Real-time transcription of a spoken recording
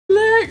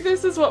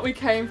this is what we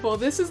came for.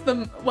 This is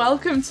the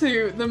welcome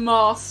to the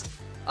Masked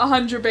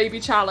 100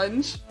 Baby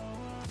Challenge.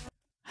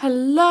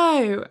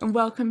 Hello and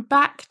welcome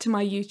back to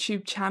my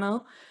YouTube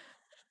channel.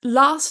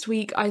 Last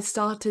week I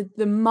started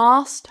the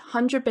Masked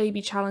 100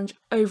 Baby Challenge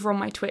over on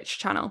my Twitch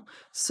channel.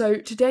 So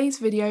today's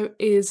video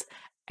is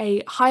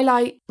a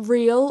highlight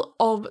reel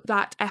of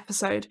that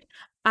episode,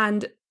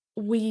 and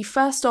we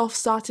first off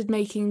started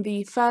making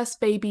the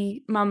first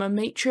baby mama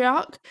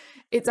matriarch.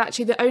 It's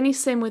actually the only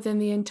sim within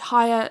the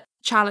entire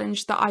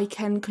challenge that I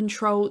can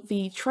control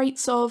the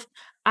traits of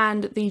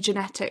and the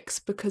genetics,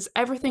 because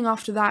everything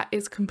after that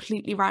is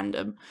completely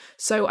random.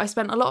 So I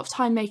spent a lot of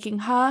time making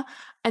her,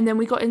 and then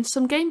we got into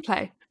some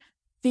gameplay.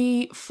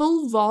 The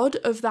full VOD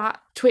of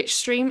that Twitch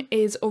stream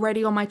is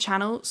already on my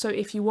channel, so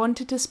if you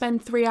wanted to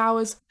spend 3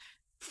 hours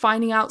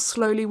finding out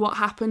slowly what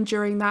happened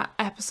during that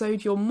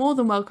episode, you're more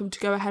than welcome to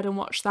go ahead and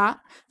watch that.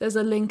 There's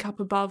a link up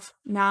above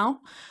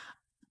now.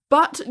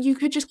 But you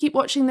could just keep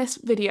watching this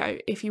video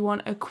if you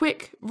want a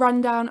quick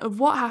rundown of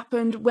what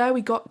happened, where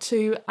we got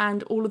to,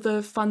 and all of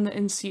the fun that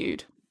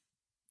ensued.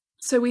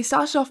 So we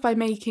started off by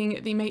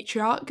making the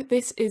matriarch.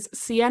 This is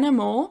Sienna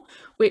Moore,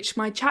 which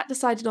my chat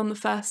decided on the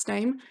first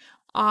name.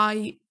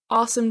 I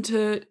asked them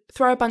to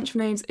throw a bunch of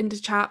names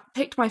into chat,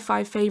 picked my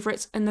 5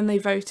 favourites, and then they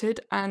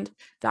voted, and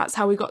that's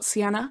how we got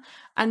Sienna.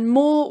 And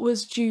Moore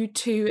was due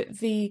to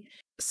the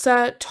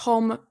Sir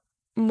Tom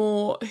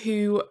Moore,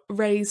 who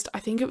raised, I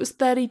think it was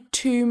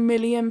 £32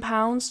 million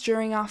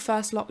during our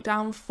first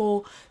lockdown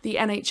for the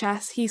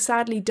NHS. He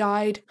sadly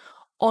died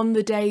on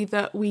the day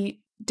that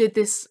we did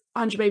this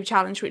 100 Baby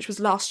Challenge, which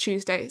was last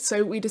Tuesday.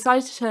 So we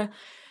decided to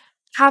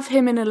have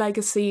him in a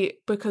legacy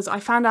because I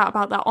found out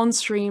about that on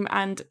stream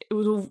and it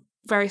was all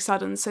very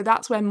sudden. So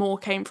that's where Moore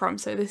came from.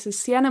 So this is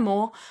Sienna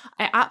Moore.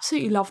 I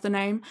absolutely love the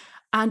name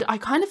and I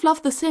kind of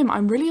love the sim.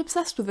 I'm really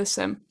obsessed with this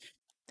sim.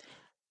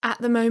 At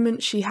the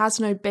moment, she has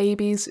no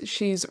babies.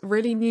 She's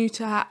really new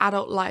to her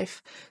adult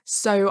life.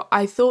 So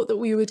I thought that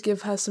we would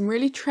give her some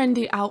really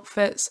trendy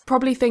outfits,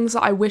 probably things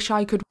that I wish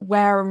I could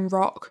wear and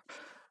rock.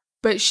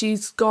 But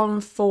she's gone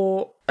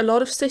for a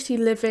lot of city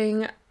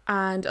living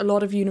and a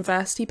lot of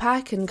university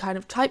pack and kind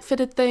of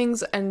tight-fitted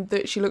things, and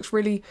that she looks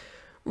really,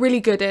 really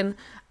good in.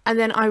 And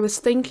then I was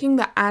thinking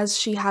that as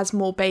she has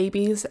more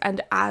babies and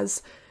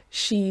as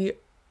she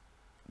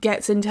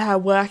gets into her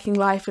working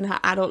life and her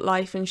adult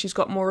life and she's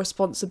got more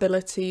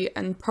responsibility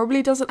and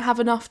probably doesn't have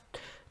enough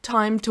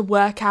time to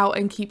work out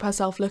and keep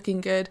herself looking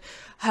good,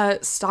 her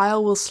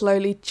style will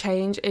slowly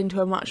change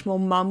into a much more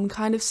mum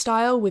kind of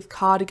style with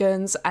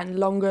cardigans and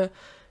longer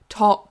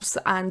tops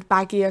and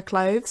baggier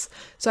clothes.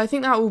 So I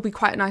think that will be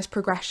quite a nice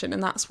progression,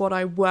 and that's what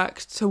I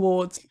worked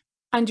towards.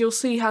 And you'll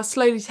see her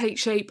slowly take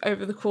shape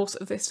over the course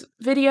of this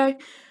video.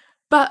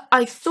 But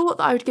I thought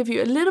that I would give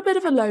you a little bit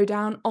of a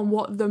lowdown on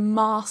what the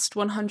Masked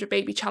 100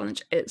 Baby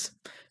Challenge is.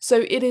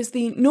 So it is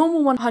the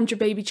normal 100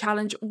 Baby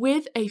Challenge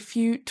with a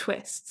few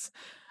twists.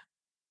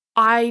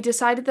 I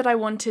decided that I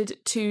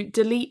wanted to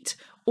delete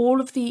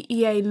all of the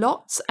EA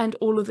lots and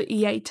all of the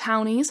EA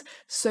townies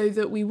so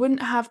that we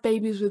wouldn't have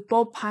babies with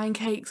Bob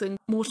Pancakes and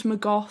Mortimer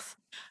Goth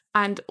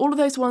and all of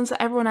those ones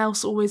that everyone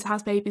else always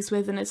has babies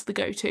with and is the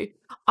go-to.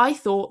 I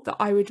thought that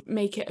I would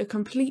make it a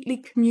completely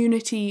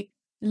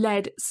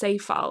community-led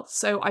save file.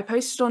 So I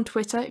posted on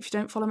Twitter. If you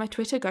don't follow my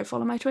Twitter, go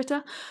follow my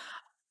Twitter.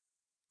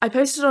 I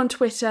posted on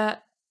Twitter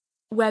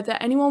whether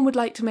anyone would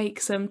like to make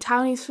some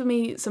townies for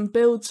me, some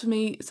builds for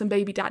me, some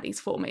baby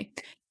daddies for me.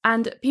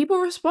 And people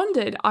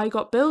responded. I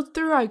got builds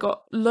through, I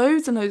got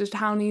loads and loads of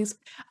townies,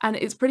 and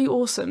it's pretty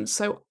awesome.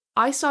 So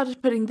I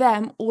started putting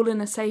them all in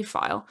a save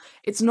file.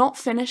 It's not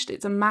finished,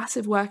 it's a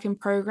massive work in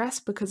progress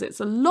because it's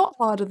a lot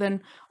harder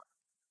than,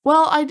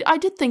 well, I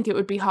did think it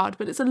would be hard,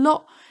 but it's a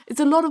lot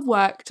of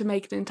work to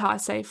make an entire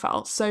save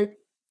file. So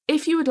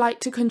if you would like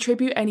to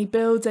contribute any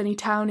builds, any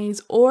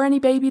townies, or any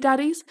baby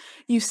daddies,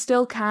 you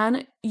still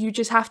can. You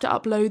just have to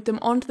upload them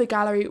onto the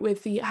gallery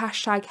with the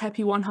hashtag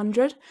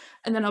Happy100,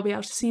 and then I'll be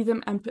able to see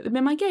them and put them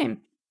in my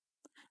game.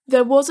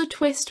 There was a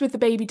twist with the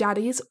baby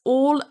daddies.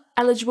 All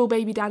eligible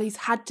baby daddies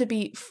had to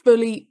be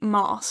fully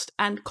masked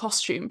and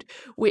costumed,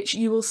 which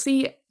you will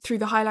see through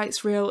the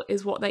highlights reel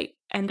is what they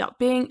end up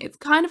being. It's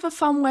kind of a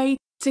fun way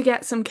to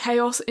get some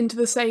chaos into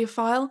the save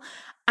file,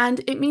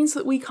 and it means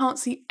that we can't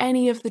see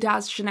any of the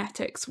dad's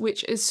genetics,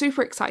 which is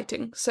super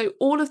exciting. So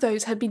all of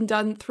those have been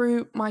done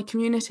through my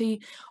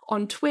community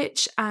on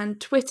Twitch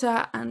and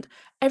Twitter and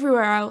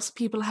everywhere else.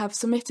 People have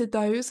submitted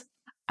those,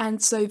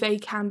 and so they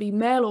can be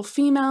male or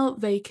female,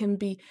 they can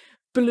be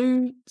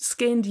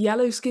blue-skinned,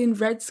 yellow-skinned,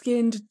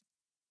 red-skinned,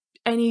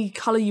 any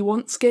colour you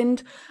want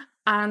skinned,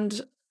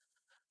 and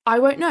I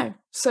won't know.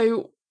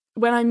 So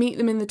when I meet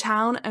them in the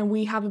town and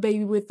we have a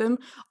baby with them,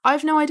 I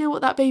have no idea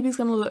what that baby's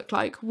going to look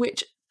like,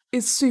 which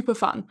is super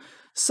fun.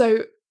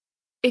 So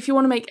if you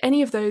want to make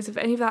any of those, if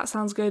any of that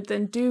sounds good,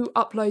 then do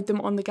upload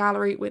them on the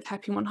gallery with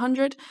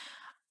Happy100.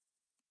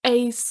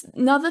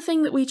 Another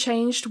thing that we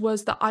changed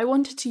was that I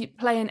wanted to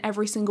play in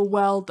every single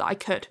world that I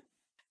could.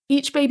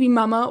 Each baby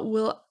mama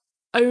will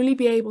only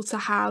be able to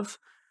have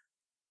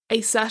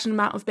a certain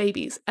amount of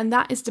babies, and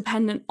that is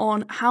dependent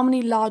on how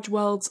many large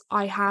worlds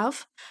I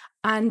have,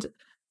 and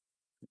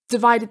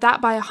divided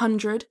that by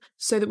 100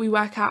 so that we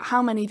work out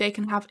how many they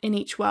can have in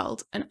each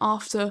world, and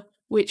after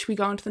which we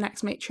go on to the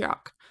next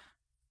matriarch.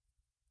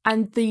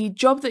 And the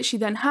job that she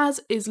then has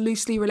is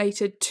loosely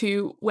related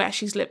to where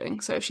she's living.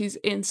 So if she's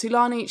in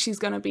Sulani, she's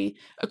going to be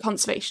a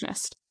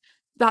conservationist,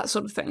 that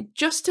sort of thing,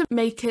 just to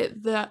make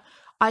it that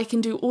I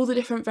can do all the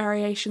different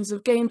variations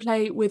of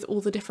gameplay with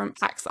all the different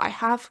packs that I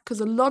have,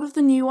 because a lot of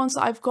the new ones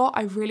that I've got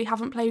I really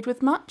haven't played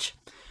with much.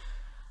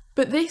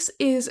 But this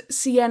is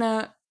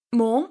Sienna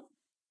Moore.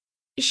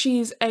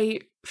 She's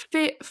a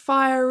fit,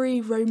 fiery,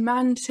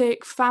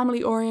 romantic,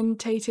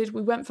 family-orientated.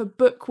 We went for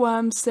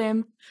bookworm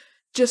sim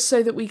just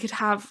so that we could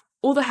have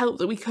all the help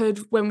that we could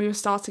when we were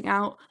starting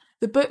out.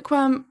 The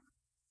bookworm,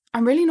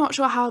 I'm really not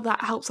sure how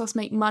that helps us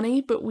make money,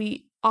 but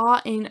we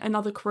are in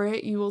another career.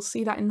 You will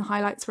see that in the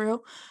highlights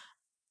reel.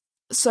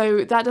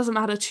 So that doesn't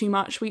matter too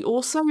much. We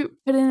also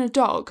put in a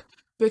dog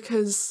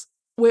because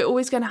we're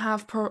always going to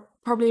have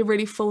probably a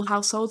really full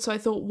household. So I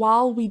thought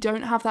while we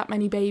don't have that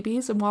many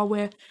babies and while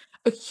we're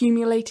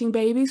accumulating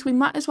babies, we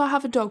might as well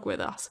have a dog with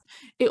us.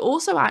 It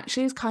also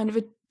actually is kind of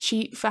a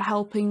cheat for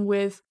helping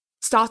with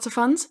starter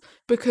funds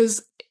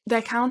because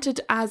they're counted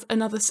as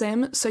another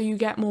sim, so you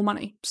get more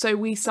money. So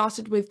we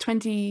started with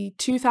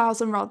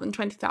 22,000 rather than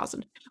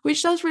 20,000,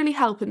 which does really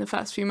help in the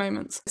first few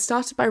moments. I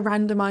started by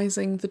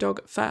randomizing the dog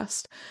at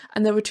first,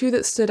 and there were two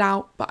that stood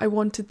out, but I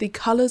wanted the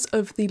colours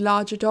of the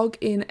larger dog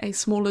in a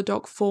smaller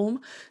dog form,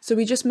 so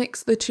we just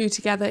mixed the two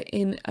together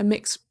in a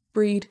mixed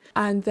breed,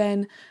 and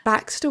then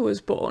Baxter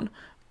was born.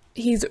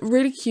 He's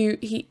really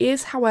cute. He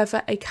is,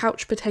 however, a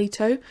couch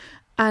potato,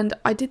 and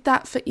I did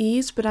that for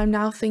ease, but I'm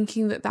now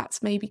thinking that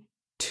that's maybe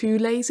too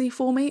lazy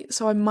for me,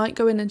 so I might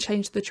go in and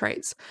change the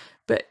traits.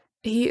 But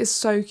he is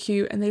so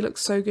cute and they look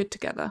so good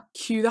together.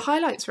 Cue the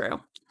highlights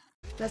reel.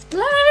 Let's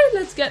play,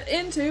 let's get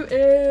into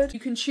it. You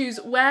can choose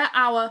where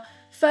our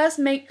first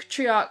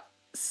matriarch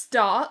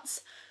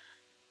starts.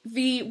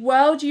 The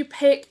world you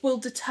pick will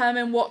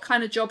determine what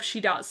kind of job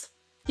she does.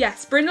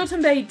 Yes,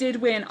 Brindleton Bay did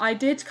win. I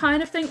did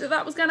kind of think that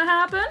that was going to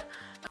happen.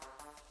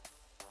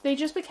 They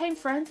just became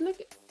friends. Look.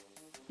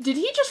 Did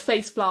he just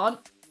faceplant?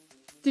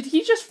 Did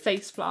he just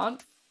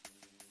faceplant?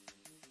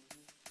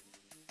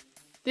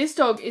 This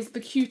dog is the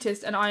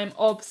cutest and I am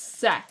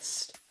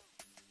obsessed.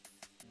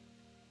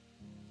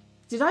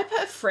 Did I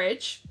put a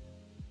fridge?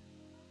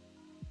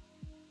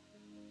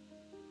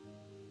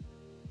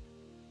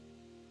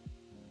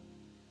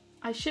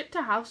 I shipped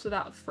a house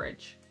without a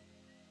fridge.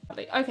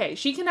 Okay,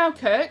 she can now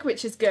cook,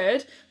 which is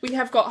good. We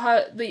have got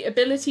her the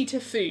ability to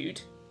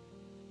food.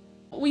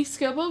 We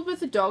skibbled with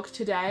the dog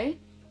today,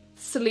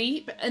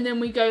 sleep, and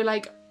then we go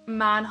like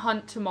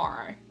manhunt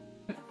tomorrow.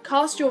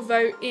 Cast your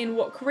vote in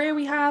what career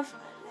we have.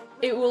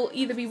 It will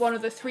either be one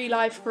of the 3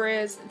 live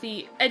careers,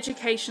 the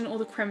education or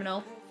the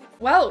criminal.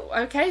 Well,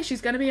 okay,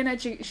 she's gonna be a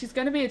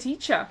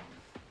teacher.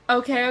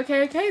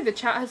 Okay, the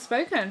chat has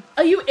spoken.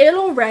 Are you ill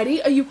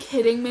already? Are you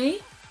kidding me?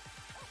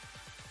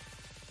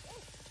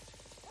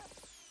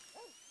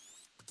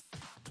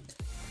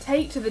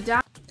 Take to the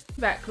damn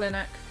vet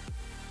clinic.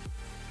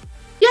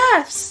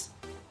 Yes!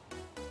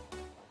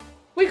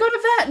 We got a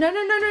vet! No.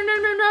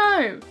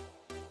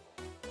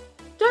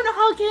 Don't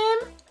hug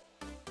him!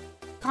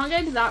 Can't go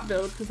into that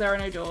build because there are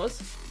no doors.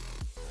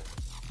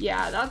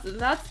 Yeah,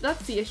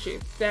 that's the issue.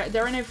 There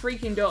are no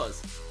freaking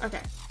doors.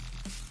 Okay.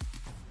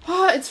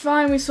 Oh, it's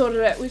fine. We sorted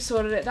it. We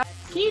sorted it.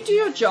 Can you do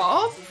your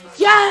job?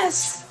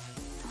 Yes!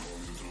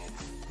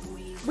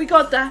 We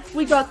got there.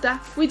 We got there.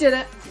 We did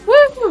it.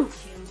 Woo!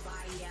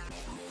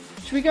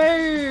 Should we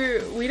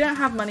go? We don't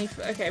have money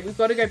for. Okay, we've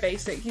got to go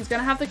basic. He's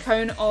gonna have the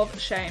cone of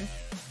shame.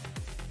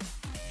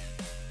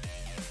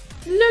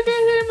 Look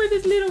at him with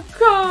his little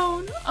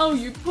cone. Oh,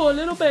 you poor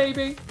little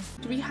baby.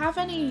 Do we have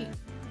any?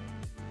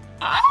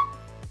 Ah!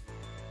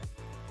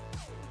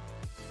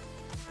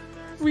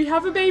 We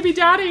have a baby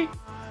daddy.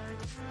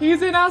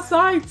 He's in our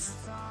sights.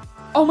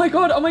 Oh my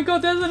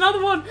god, there's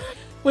another one.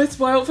 We're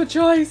spoiled for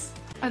choice.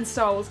 And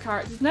Star Wars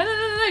characters. No,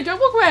 don't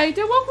walk away.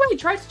 Don't walk away.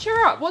 Try to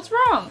cheer up. What's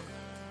wrong?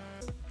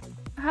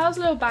 How's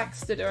little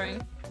Baxter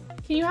doing?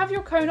 Can you have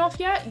your cone off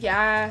yet?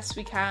 Yes,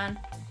 we can.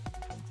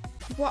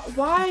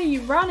 Why are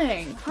you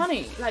running?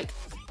 Honey, like,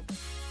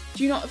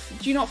 do you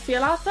not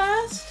feel our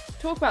thirst?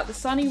 Talk about the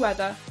sunny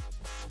weather.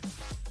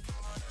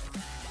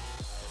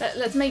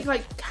 Let's make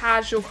like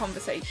casual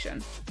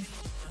conversation.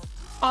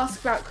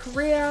 Ask about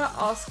career,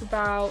 ask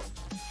about,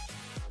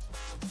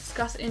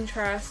 discuss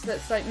interests.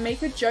 Let's like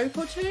make a joke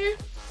or two.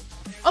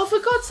 Oh, for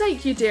God's sake,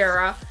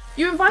 Yadira,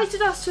 you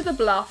invited us to the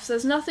Bluffs.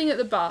 There's nothing at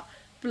the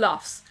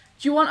Bluffs.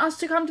 Do you want us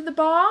to come to the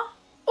bar?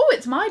 Oh,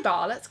 it's my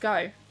bar. Let's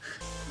go.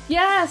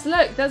 Yes,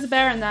 look, there's a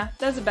bear in there.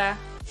 There's a bear.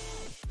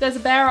 There's a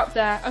bear up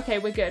there. Okay,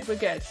 we're good. We're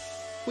good.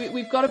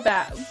 We've got a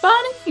bear.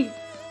 Bunny!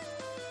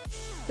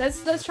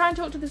 Let's try and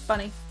talk to this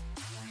bunny.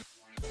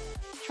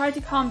 Try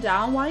to calm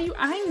down. Why are you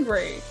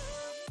angry?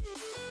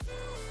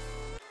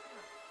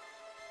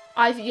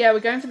 Yeah, we're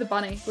going for the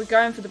bunny. We're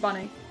going for the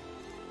bunny.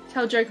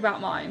 Tell a joke about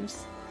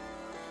mimes.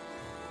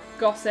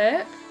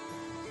 Gossip.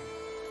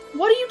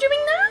 What are you doing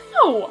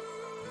now?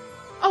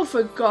 Oh,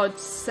 for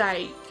God's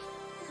sake.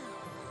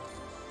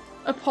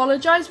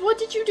 Apologise? What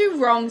did you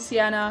do wrong,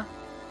 Sienna?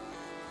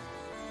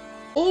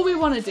 All we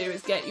want to do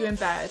is get you in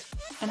bed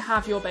and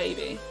have your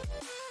baby.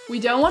 We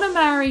don't want to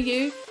marry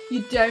you.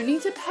 You don't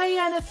need to pay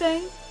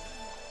anything.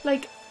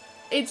 Like,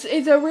 it's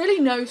a really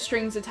no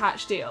strings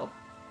attached deal.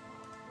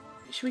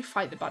 Should we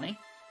fight the bunny?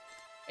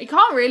 It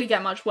can't really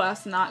get much worse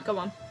than that. Go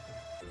on.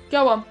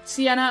 Go on.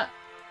 Sienna,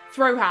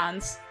 throw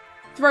hands.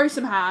 Throw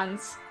some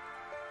hands.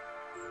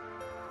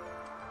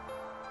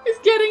 It's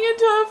getting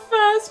into her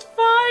first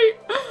fight.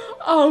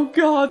 Oh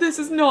God, this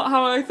is not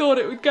how I thought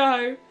it would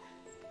go.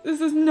 This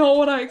is not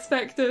what I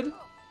expected.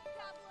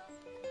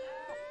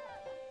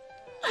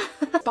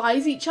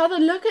 Spies each other,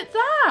 look at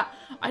that.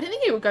 I didn't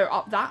think it would go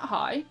up that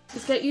high.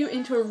 Let's get you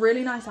into a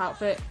really nice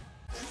outfit.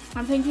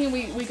 I'm thinking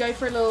we go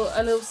for a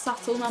little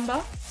subtle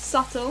number.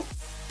 Subtle.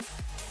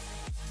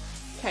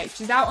 Okay,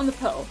 she's out on the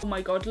pull. Oh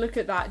my God, look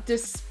at that.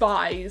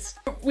 Despised.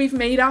 We've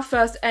made our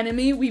first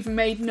enemy. We've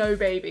made no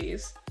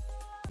babies.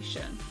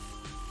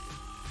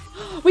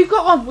 We've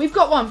got one. We've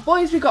got one.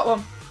 Boys, we've got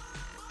one.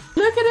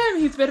 Look at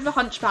him. He's a bit of a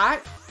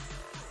hunchback.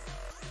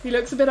 He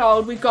looks a bit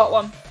old. We've got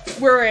one.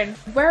 We're in.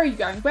 Where are you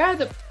going? Where are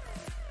the...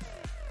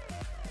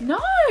 No!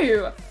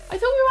 I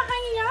thought we were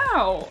hanging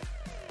out.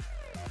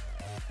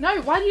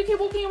 No, why do you keep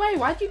walking away?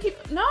 Why do you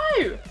keep...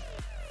 No!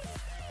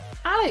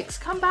 Alex,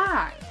 come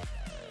back.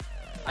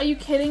 Are you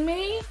kidding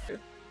me?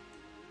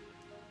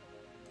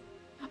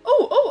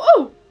 Oh, oh,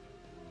 oh!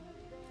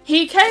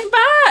 He came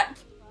back!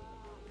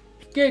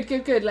 Good,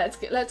 good, good. Let's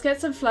get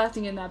some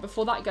flirting in there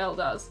before that girl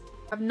does.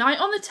 Have night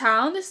on the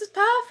town. This is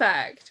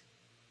perfect.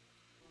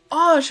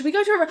 Oh, should we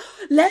go to a...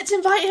 Let's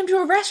invite him to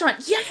a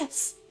restaurant.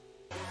 Yes!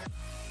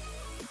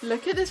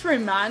 Look at this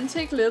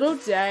romantic little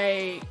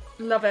date.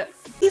 Love it.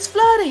 He's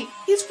flirty.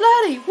 He's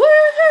flirty.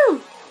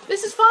 Woohoo!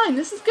 This is fine.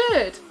 This is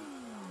good.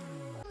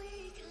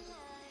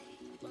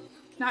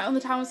 Night on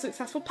the town was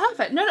successful.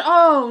 Perfect. No, no.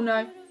 Oh,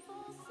 no.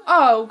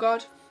 Oh,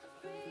 God.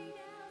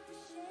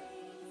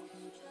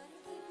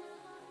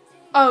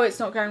 Oh, it's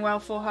not going well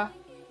for her.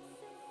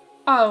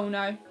 Oh,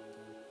 no.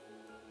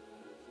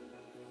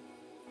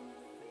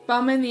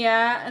 Bum in the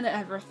air and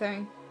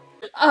everything.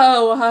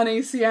 Oh,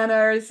 honey,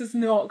 Sienna, this has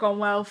not gone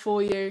well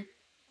for you.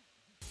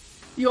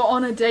 You're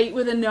on a date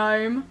with a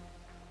gnome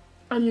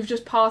and you've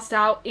just passed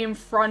out in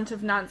front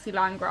of Nancy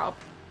Landgrab.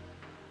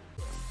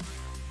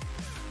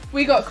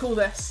 We gotta call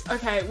this.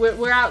 Okay,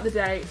 we're out the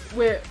date.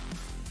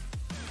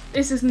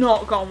 This has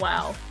not gone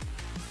well.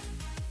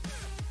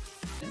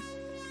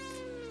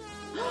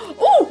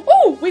 Oh,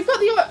 oh, we've got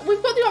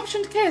the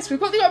option to kiss. We've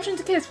got the option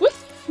to kiss. Woo!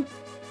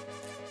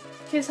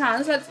 Kiss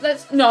hands.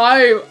 Let's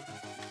no.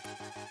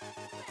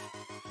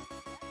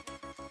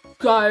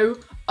 Go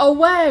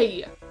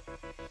away.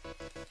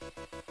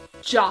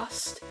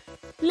 Just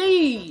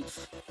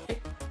leave.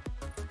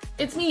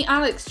 It's me,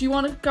 Alex. Do you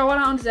want to go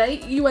on a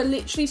date? You are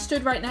literally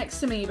stood right next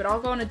to me, but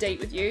I'll go on a date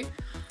with you.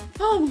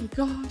 Oh my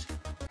God.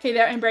 Okay,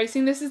 they're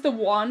embracing. This is the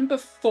one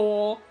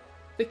before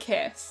the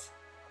kiss.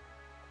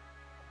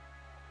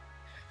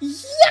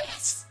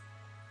 Yes!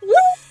 Woo!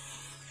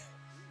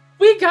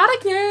 We gotta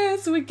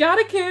kiss. We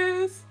gotta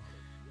kiss.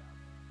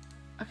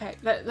 Okay,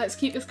 let's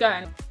keep this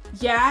going.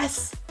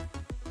 Yes!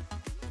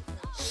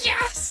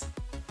 Yes!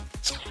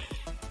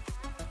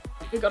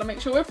 We gotta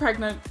make sure we're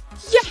pregnant.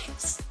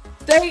 Yes!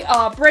 They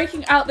are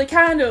breaking out the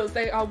candles.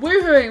 They are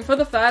woohooing for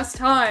the first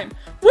time.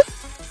 Woo!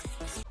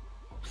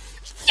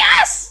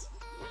 Yes!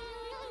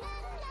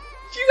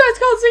 You guys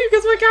can't see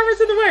because my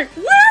camera's in the way.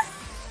 Woo!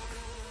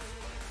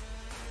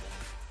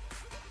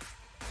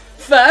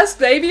 First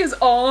baby is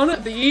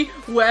on the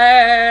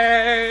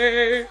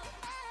way.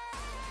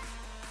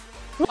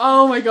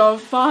 Oh my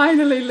God,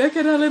 finally, look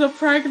at her little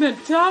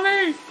pregnant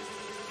tummy.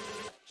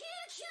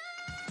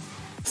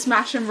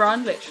 Smash and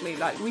run, literally,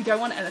 like, we don't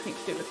want anything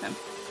to do with him.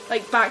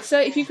 Like, Baxter,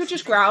 if you could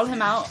just growl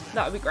him out,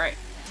 that would be great.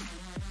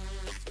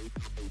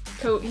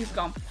 Cool, he's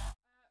gone.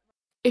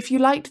 If you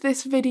liked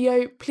this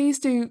video, please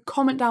do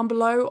comment down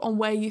below on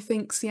where you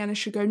think Sienna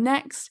should go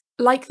next.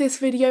 Like this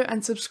video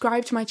and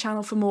subscribe to my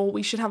channel for more.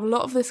 We should have a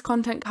lot of this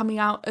content coming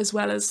out as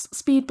well as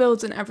speed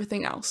builds and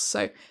everything else.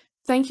 So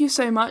thank you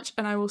so much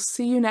and I will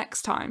see you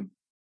next time.